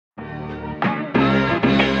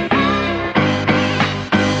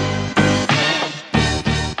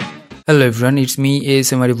Hello everyone, it's me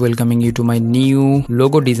Arif welcoming you to my new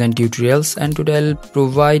logo design tutorials, and today I'll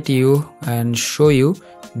provide you and show you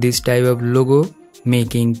this type of logo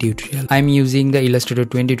making tutorial. I'm using the Illustrator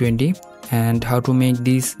 2020 and how to make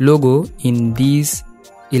this logo in this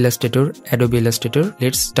Illustrator, Adobe Illustrator.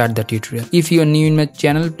 Let's start the tutorial. If you are new in my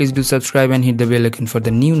channel, please do subscribe and hit the bell icon for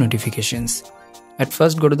the new notifications. At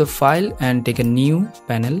first go to the file and take a new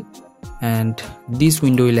panel and this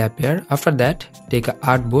window will appear. After that take a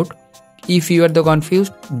artboard. If you are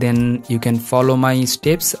confused, then you can follow my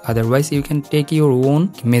steps, otherwise you can take your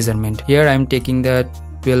own measurement. Here I am taking the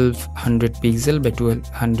 1200 pixel by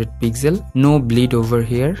 1200 pixel, no bleed over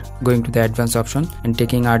here. Going to the advanced option and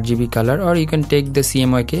taking RGB color, or you can take the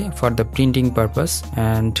CMYK for the printing purpose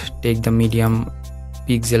and take the medium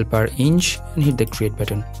pixel per inch and hit the create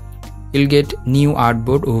button. You'll get new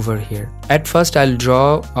artboard over here. At first I'll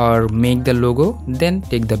draw or make the logo, then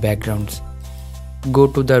take the backgrounds. Go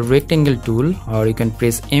to the rectangle tool, or you can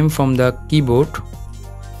press M from the keyboard,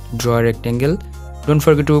 draw a rectangle. Don't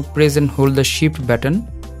forget to press and hold the shift button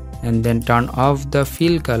and then turn off the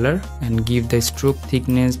fill color and give the stroke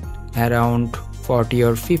thickness around 40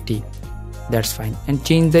 or 50. That's fine. And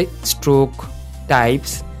change the stroke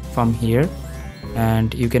types from here,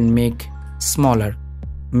 and you can make smaller.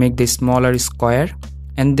 Make the smaller square,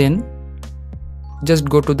 and then just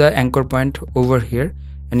go to the anchor point over here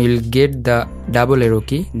and you'll get the double arrow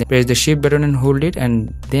key. Then press the shift button and hold it,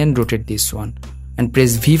 and then rotate this one and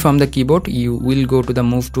press V from the keyboard. You will go to the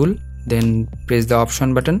move tool, then press the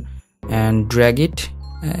option button and drag it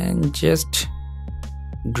and just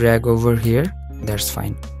drag over here. That's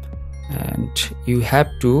fine, and you have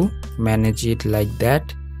to manage it like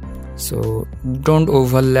that, so don't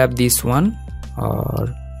overlap this one, or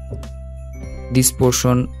this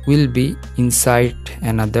portion will be inside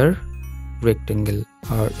another rectangle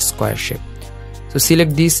or square shape. So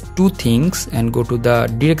select these two things and go to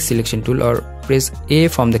the direct selection tool, or press A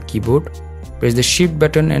from the keyboard, press the shift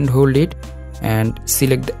button and hold it and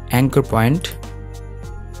select the anchor point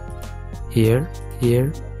here,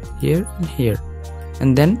 here, here and here,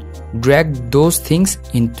 and then drag those things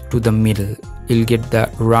into the middle. You'll get the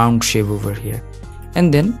round shape over here,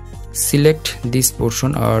 and then select this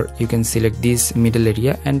portion, or you can select this middle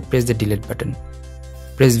area and press the delete button.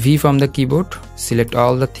 Press V from the keyboard, select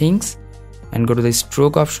all the things and go to the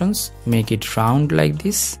stroke options, make it round like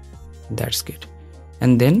this. That's good.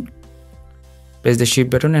 And then press the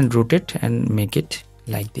shift button and rotate and make it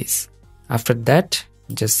like this. After that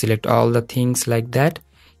just select all the things like that.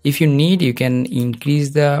 If you need, you can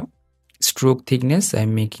increase the stroke thickness.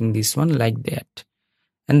 I'm making this one like that,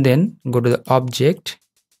 and then go to the object,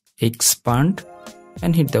 expand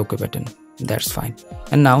and hit the OK button. That's fine.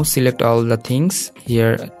 And now select all the things.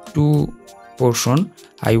 Here two portion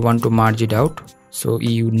I want to merge it out, so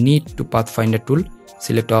you need to pathfinder tool,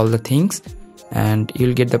 select all the things and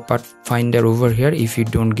you'll get the pathfinder over here. If you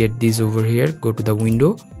don't get this over here, go to the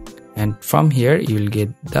window and from here you'll get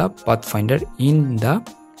the pathfinder in the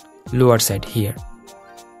lower side here.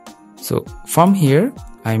 So from here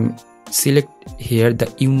I'm select here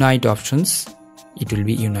the unite options, it will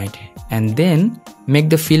be unite, and then make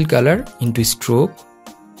the fill color into stroke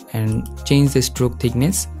and change the stroke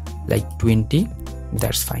thickness like 20.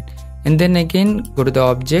 That's fine. And then again go to the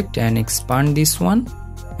object and expand this one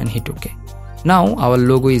and hit OK. Now our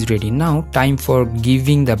logo is ready. Now time for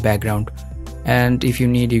giving the background, and if you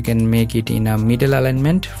need, you can make it in a middle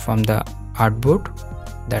alignment from the artboard.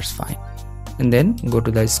 That's fine. And then go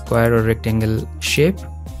to the square or rectangle shape,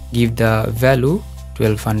 give the value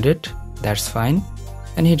 1200. That's fine,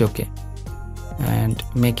 and hit OK and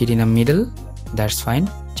make it in a middle. That's fine.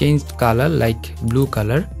 Change color like blue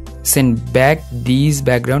color, send back these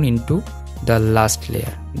background into the last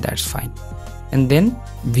layer. That's fine. And then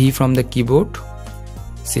V from the keyboard,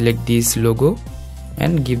 select this logo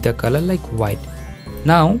and give the color like white.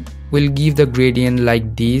 Now we'll give the gradient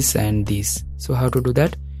like this and this. So how to do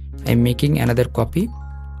that? I'm making another copy,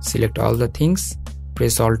 select all the things,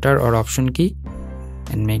 press Alt or Option key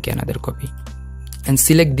and make another copy and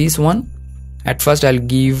select this one. At first I'll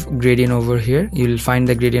give gradient over here. You'll find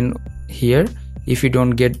the gradient here. If you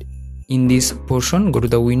don't get in this portion, go to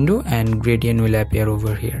the window and gradient will appear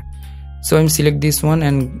over here. So I'm select this one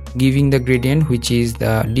and giving the gradient, which is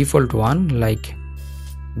the default one like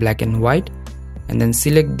black and white, and then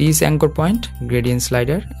select this anchor point, gradient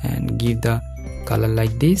slider, and give the color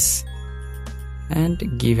like this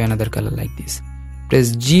and give another color like this.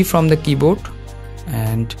 Press G from the keyboard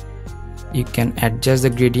and you can adjust the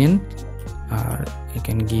gradient, or you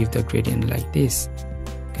can give the gradient like this.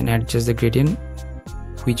 You can adjust the gradient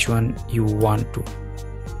which one you want to.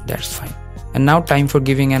 That's fine. And now time for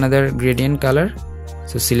giving another gradient color.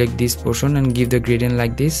 So select this portion and give the gradient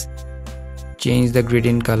like this. Change the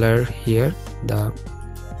gradient color here, the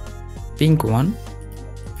pink one,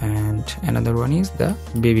 and another one is the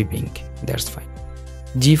baby pink. That's fine.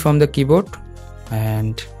 G from the keyboard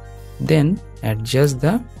and then adjust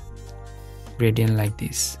the gradient like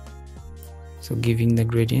this. So giving the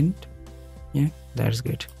gradient, yeah, that's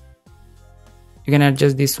good. You can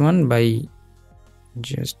adjust this one by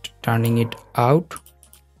just turning it out.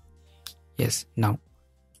 Yes, now.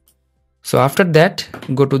 So after that,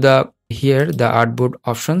 go to the artboard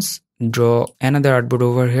options. Draw another artboard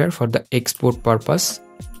over here for the export purpose.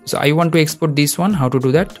 So I want to export this one. How to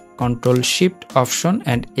do that? Control Shift Option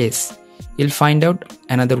and S. You'll find out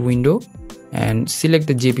another window and select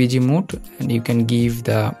the JPG mode, and you can give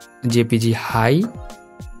the JPG high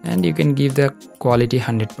and you can give the quality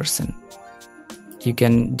 100%. You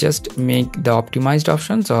can just make the optimized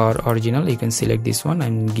options or original. You can select this one.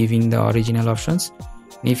 I'm giving the original options.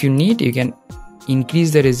 If you need, you can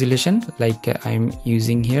increase the resolution, like I'm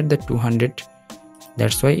using here the 200.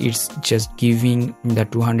 That's why it's just giving the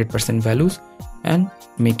 200% values, and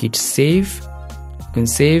make it save. You can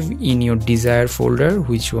save in your desired folder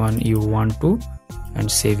which one you want to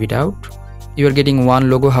and save it out. You are getting one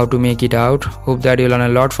logo. How to make it out. Hope that you learn a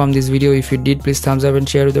lot from this video. If you did, please thumbs up and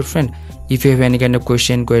share with your friend. If you have any kind of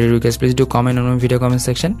question, query, request, please do comment on my video comment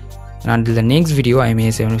section. And until the next video, I am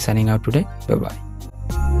ASM signing out today. Bye bye.